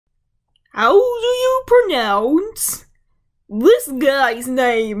How do you pronounce this guy's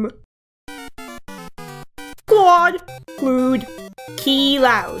name? Quad, Clued, Key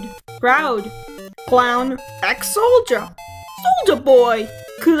Loud, Proud, Clown, Ex-Soldier, Soldier Boy,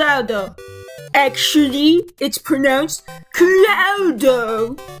 Cloudo. Actually, it's pronounced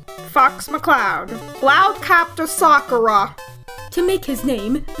Cloudo. Fox McCloud, Cloudcaptor Sakura. To make his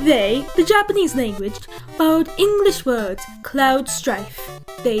name, they, the Japanese language, borrowed English words, Cloud Strife.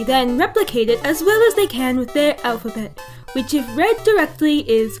 They then replicate it as well as they can with their alphabet, which if read directly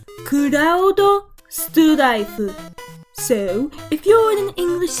is Cloudo Strife. So, if you're in an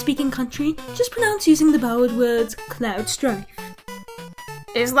English-speaking country, just pronounce using the borrowed words Cloud Strife.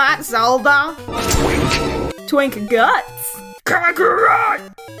 Is that Zelda? Twink Guts?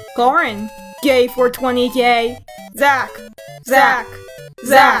 Kakarot! Corin, Gay 420K, Zack, Zack,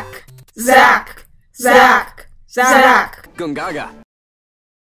 Zack, Zack, Zack, Zack, Gungaga.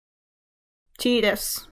 Tide-us.